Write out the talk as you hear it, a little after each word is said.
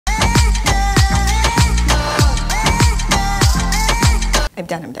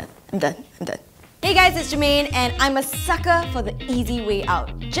done. Hey guys, it's Germaine and I'm a sucker for the easy way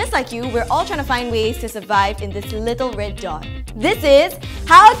out. Just like you, we're all trying to find ways to survive in this little red dot. This is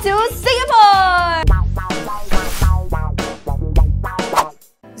How to Singapore!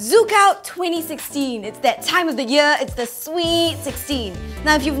 ZoukOut 2016. It's that time of the year, it's the sweet 16.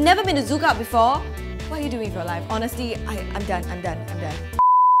 Now if you've never been to ZoukOut before, what are you doing with your life? Honestly, I'm done.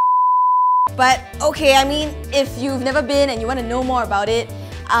 But okay, I mean, if you've never been and you want to know more about it,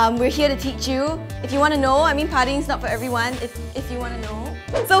 we're here to teach you. If you want to know, I mean, partying's not for everyone, if you want to know.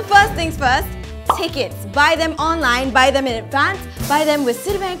 So first things first, tickets. Buy them online, buy them in advance, buy them with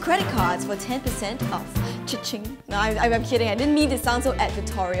Citibank credit cards for 10% off. Cha-ching. No, I'm kidding, I didn't mean to sound so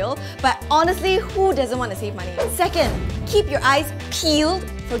advertorial, but honestly, who doesn't want to save money? Second, keep your eyes peeled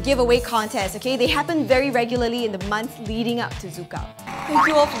for giveaway contests, okay? They happen very regularly in the months leading up to ZoukOut. Thank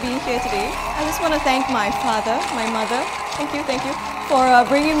you all for being here today. I just want to thank my father, my mother, thank you, for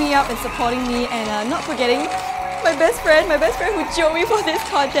bringing me up and supporting me, and not forgetting my best friend who joked me for this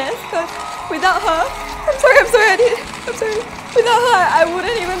contest, because without her, I'm sorry, without her, I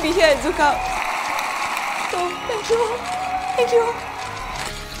wouldn't even be here at ZoukOut. So, thank you all.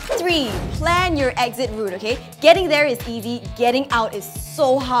 3. Plan your exit route, okay? Getting there is easy, getting out is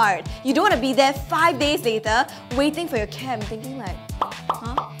so hard. You don't want to be there 5 days later, waiting for your cab, thinking like,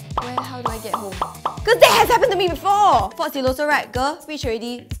 huh? How do I get home? Because that has happened to me before! Fort Siloso, right? Girl, reach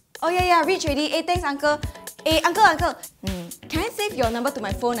already. Oh yeah, reach already. Hey, thanks uncle. Hey, uncle. Can I save your number to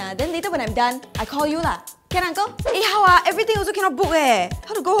my phone? Then later when I'm done, I call you lah. Can uncle? Hey, how everything also cannot book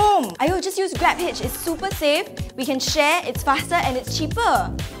How to go home? Ayo, just use GrabHitch. It's super safe. We can share, it's faster and it's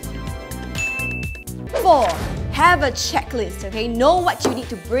cheaper. 4. Have a checklist, okay? Know what you need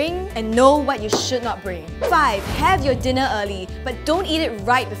to bring and know what you should not bring. 5. Have your dinner early, but don't eat it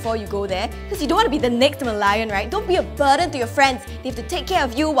right before you go there, because you don't want to be the next Malayan, right? Don't be a burden to your friends. They have to take care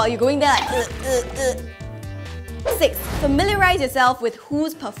of you while you're going there like 6. Familiarize yourself with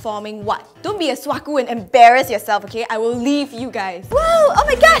who's performing what. Don't be a swaku and embarrass yourself, okay? I will leave you guys. Woo! Oh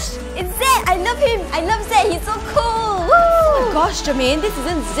my gosh! It's Zed! I love him! I love Zed! He's so cool! Woo! Oh my gosh, Germaine, this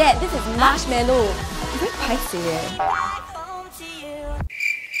isn't Zed, this is Marshmallow. Very paiseh.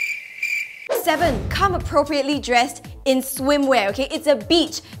 7. Come appropriately dressed in swimwear, okay? It's a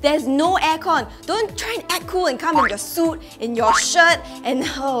beach. There's no aircon. Don't try and act cool and come in your suit, in your shirt, and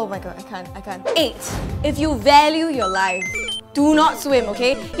oh my god, I can't. 8. If you value your life, do not swim,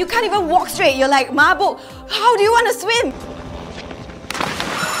 okay? You can't even walk straight. You're like, Mabuk, how do you want to swim?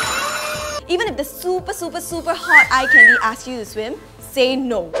 Even if the super hot eye candy asks you to swim, say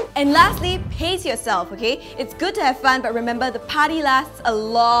no. And lastly, pace yourself, okay? It's good to have fun, but remember the party lasts a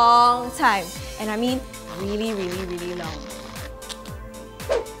long time. And I mean, really long.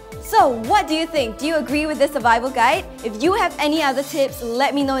 So, what do you think? Do you agree with this survival guide? If you have any other tips,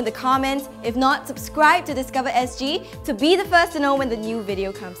 let me know in the comments. If not, subscribe to DiscoverSG to be the first to know when the new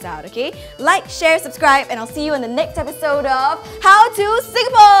video comes out, okay? Like, share, subscribe, and I'll see you in the next episode of How to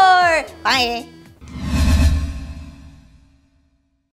Singapore! Bye!